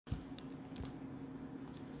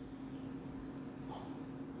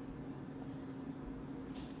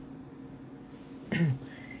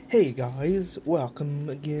Hey guys, welcome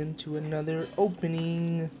again to another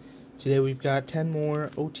opening. Today we've got 10 more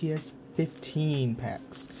OTS 15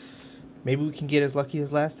 packs. Maybe we can get as lucky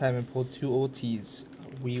as last time and pull 2 OTs.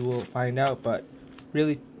 We will find out, but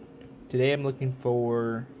really today I'm looking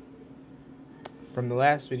for, from the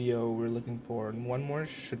last video, we're looking for one more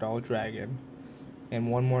Shaddoll Dragon and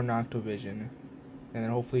one more Noctovision, and then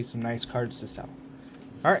hopefully some nice cards to sell.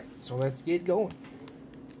 Alright, so let's get going.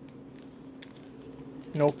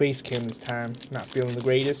 No face cam this time. Not feeling the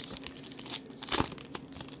greatest.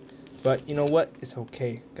 But you know what? It's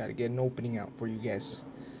okay. Gotta get an opening out for you guys.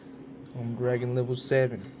 I'm Dragon level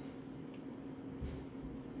 7.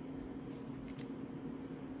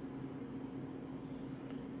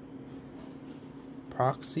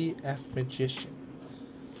 Proxy F Magician.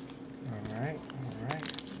 Alright,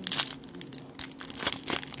 alright.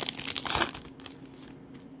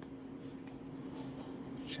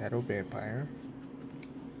 Shadow Vampire.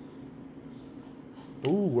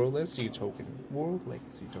 Ooh, World Legacy token. World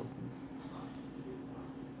Legacy token.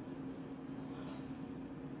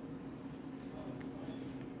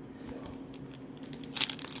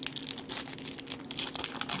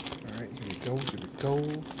 Alright, here we go, here we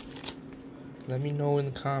go. Let me know in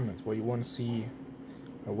the comments what you want to see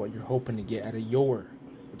or what you're hoping to get out of your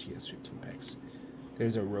OTS 15 packs.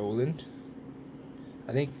 There's a Roland.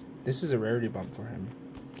 I think this is a rarity bump for him.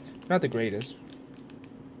 Not the greatest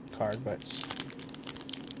card, but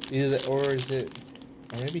either that, or is it,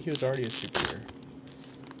 or maybe he was already a super rare.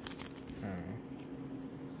 I don't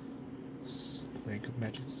know. Rank of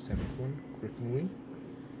Magic 7th one, Griffin Wing.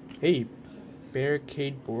 Hey,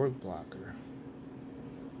 Barricade Borg Blocker.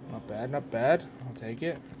 Not bad, not bad. I'll take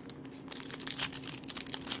it.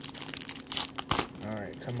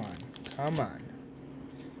 Alright, come on. Come on.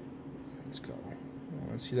 Let's go. I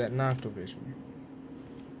want to see that Noctovision.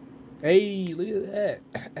 Hey, look at that.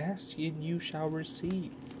 Ask and you shall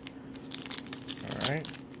receive. Alright.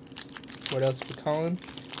 What else are we calling?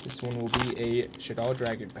 This one will be a Shaddoll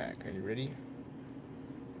Dragon pack. Are you ready?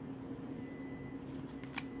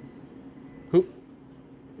 Who?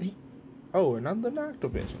 Oh, another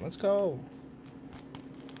Noctovision. Let's go.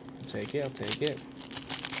 I'll take it. I'll take it.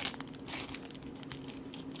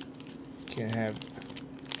 Can't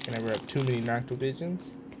ever have too many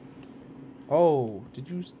Noctovisions. Oh, did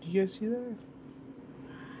you guys see that?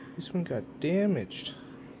 This one got damaged.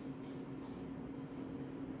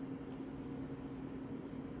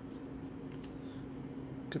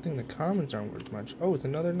 Good thing the comments aren't worth much. Oh, it's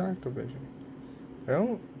another Noctovision.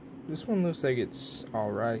 This one looks like it's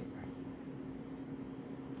alright.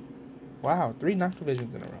 Wow, 3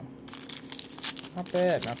 Noctovisions in a row. Not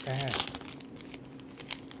bad, not bad.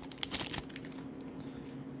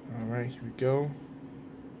 Alright, here we go.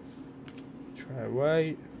 Try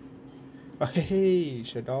white. Oh, hey,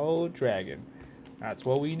 Shaddoll Dragon. That's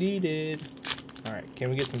what we needed. Alright, can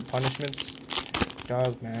we get some punishments?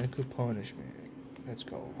 Dogmatica punishment. Let's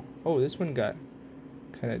go. Oh, this one got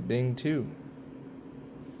kind of dinged too.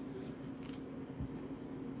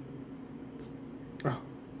 Oh,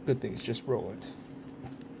 good things, just roll it.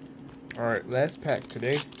 Alright, last pack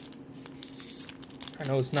today. I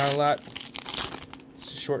know it's not a lot.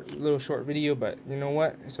 It's a little short video, but you know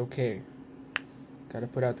what? It's okay. Gotta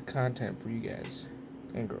put out the content for you guys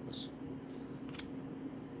and girls.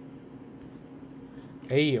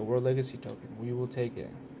 Hey, a World Legacy token. We will take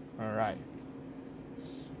it. Alright.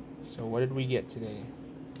 So what did we get today?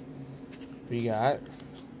 We got,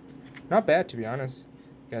 not bad to be honest.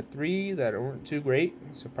 We got 3 that weren't too great.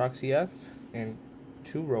 So Proxy F and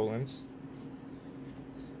 2 Rolands.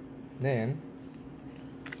 Then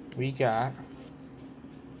we got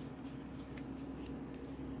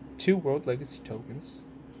 2 World Legacy tokens.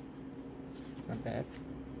 Not bad.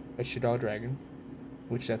 A Shaddoll Dragon,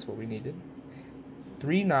 which that's what we needed.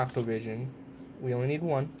 3 Noctovision. We only need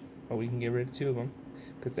 1, but we can get rid of 2 of them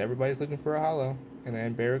because everybody's looking for a holo. And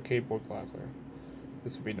then Barricade Borg Blocker.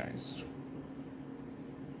 This would be nice.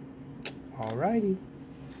 Alrighty.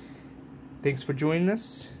 Thanks for joining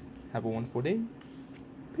us. Have a wonderful day.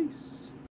 Peace.